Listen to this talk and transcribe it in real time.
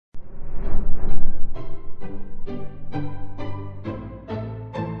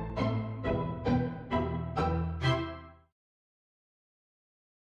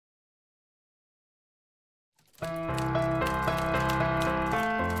Hi,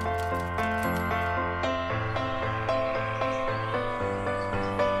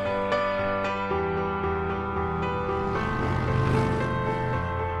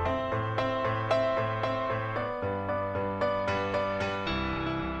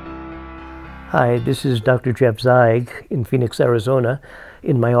 this is Dr. Jeff Zeig in Phoenix, Arizona,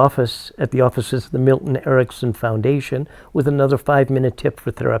 in my office at the offices of the Milton Erickson Foundation with another 5-minute tip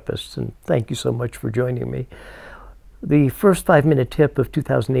for therapists. And thank you so much for joining me. The first 5-minute tip of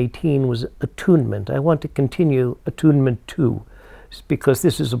 2018 was attunement. I want to continue Attunement 2 because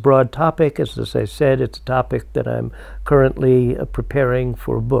this is a broad topic. As I said, it's a topic that I'm currently preparing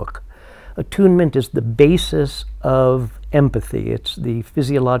for a book. Attunement is the basis of empathy. It's the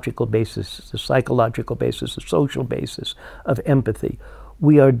physiological basis, the psychological basis, the social basis of empathy.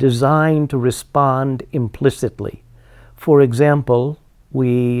 We are designed to respond implicitly. For example,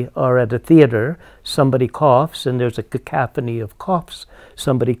 we are at a theater, somebody coughs and there's a cacophony of coughs.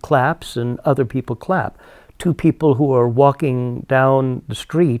 Somebody claps and other people clap. Two people who are walking down the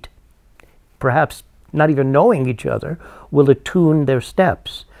street, perhaps not even knowing each other, will attune their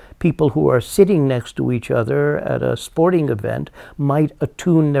steps. People who are sitting next to each other at a sporting event might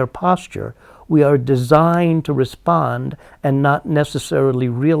attune their posture. We are designed to respond and not necessarily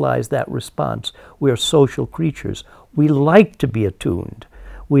realize that response. We are social creatures. We like to be attuned.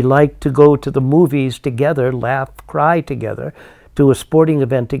 We like to go to the movies together, laugh, cry together, to a sporting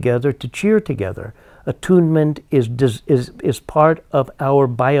event together, to cheer together. Attunement is part of our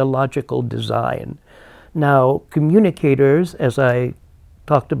biological design. Now, communicators, as I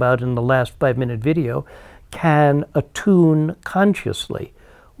talked about in the last 5-minute video, can attune consciously.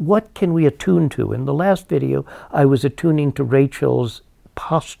 What can we attune to? In the last video, I was attuning to Rachel's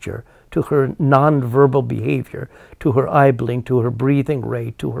posture, to her nonverbal behavior, to her eye blink, to her breathing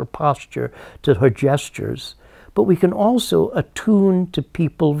rate, to her posture, to her gestures. But we can also attune to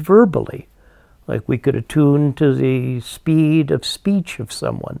people verbally. Like we could attune to the speed of speech of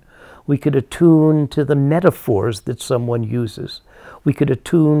someone. We could attune to the metaphors that someone uses. We could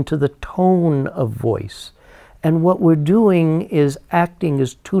attune to the tone of voice. And what we're doing is acting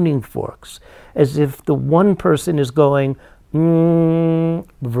as tuning forks, as if the one person is going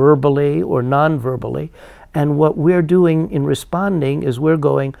verbally or non-verbally, and what we're doing in responding is we're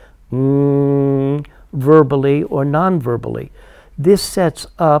going verbally or non-verbally. This sets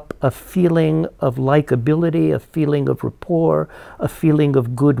up a feeling of likability, a feeling of rapport, a feeling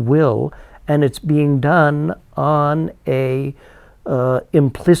of goodwill, and it's being done on a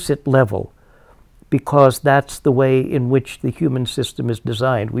implicit level, because that's the way in which the human system is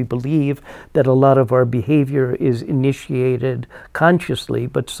designed. We believe that a lot of our behavior is initiated consciously,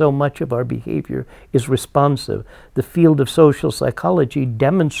 but so much of our behavior is responsive. The field of social psychology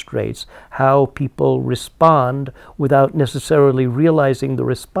demonstrates how people respond without necessarily realizing the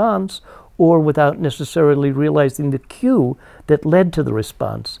response or without necessarily realizing the cue that led to the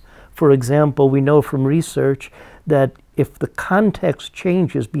response. For example, we know from research that if the context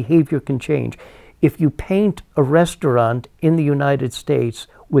changes, behavior can change. If you paint a restaurant in the United States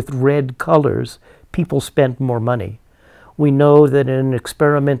with red colors, people spend more money. We know that in an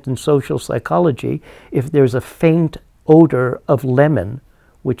experiment in social psychology, if there's a faint odor of lemon,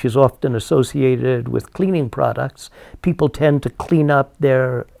 which is often associated with cleaning products, people tend to clean up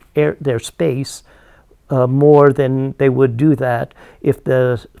their space more than they would do that if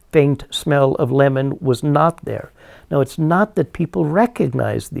the faint smell of lemon was not there. Now, it's not that people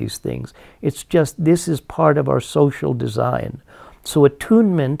recognize these things. It's just this is part of our social design. So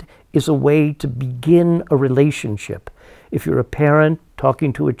attunement is a way to begin a relationship. If you're a parent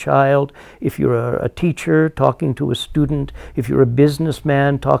talking to a child, if you're a teacher talking to a student, if you're a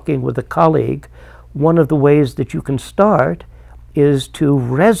businessman talking with a colleague, one of the ways that you can start is to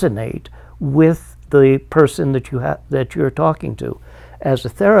resonate with the person that you're talking to. As a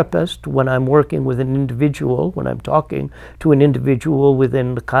therapist, when I'm working with an individual, when I'm talking to an individual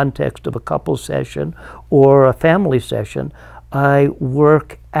within the context of a couple session or a family session, I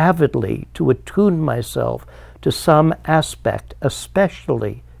work avidly to attune myself to some aspect,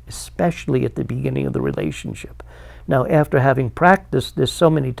 especially at the beginning of the relationship. Now, after having practiced this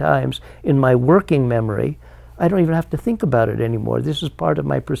so many times in my working memory, I don't even have to think about it anymore. This is part of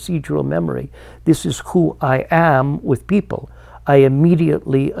my procedural memory. This is who I am with people. I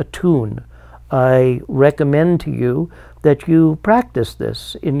immediately attune. I recommend to you that you practice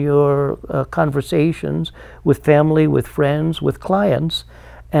this in your conversations with family, with friends, with clients,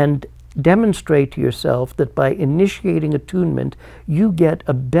 and demonstrate to yourself that by initiating attunement, you get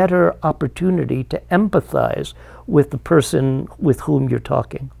a better opportunity to empathize with the person with whom you're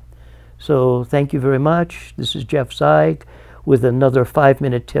talking. So thank you very much. This is Jeff Zeig with another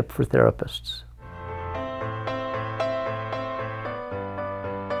 5-minute tip for therapists.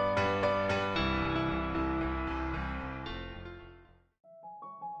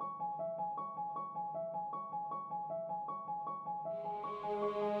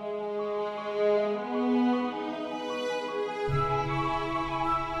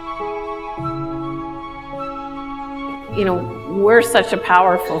 You know, we're such a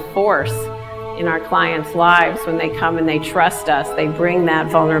powerful force in our clients' lives. When they come and they trust us, they bring that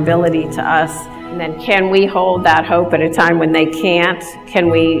vulnerability to us. And then can we hold that hope at a time when they can't? Can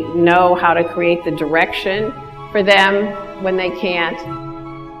we know how to create the direction for them when they can't?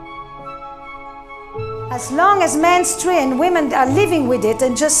 As long as men stray and women are living with it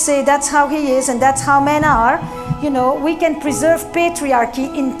and just say that's how he is and that's how men are, you know, we can preserve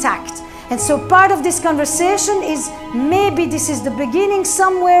patriarchy intact. And so part of this conversation is maybe this is the beginning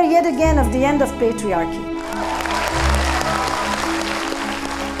somewhere yet again of the end of patriarchy.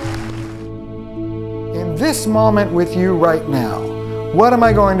 In this moment with you right now, what am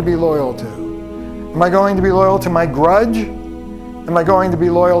I going to be loyal to? Am I going to be loyal to my grudge? Am I going to be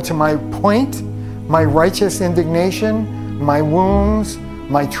loyal to my point, my righteous indignation, my wounds,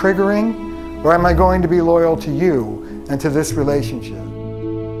 my triggering? Or am I going to be loyal to you and to this relationship?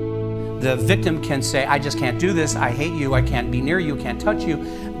 The victim can say, I just can't do this, I hate you, I can't be near you, can't touch you.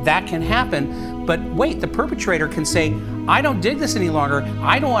 That can happen. But wait, the perpetrator can say, I don't dig this any longer,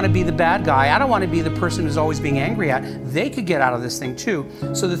 I don't want to be the bad guy, I don't want to be the person who's always being angry at. They could get out of this thing too.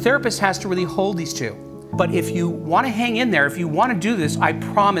 So the therapist has to really hold these two. But if you want to hang in there, if you want to do this, I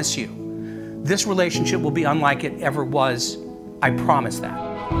promise you, this relationship will be unlike it ever was. I promise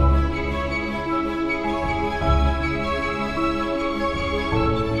that.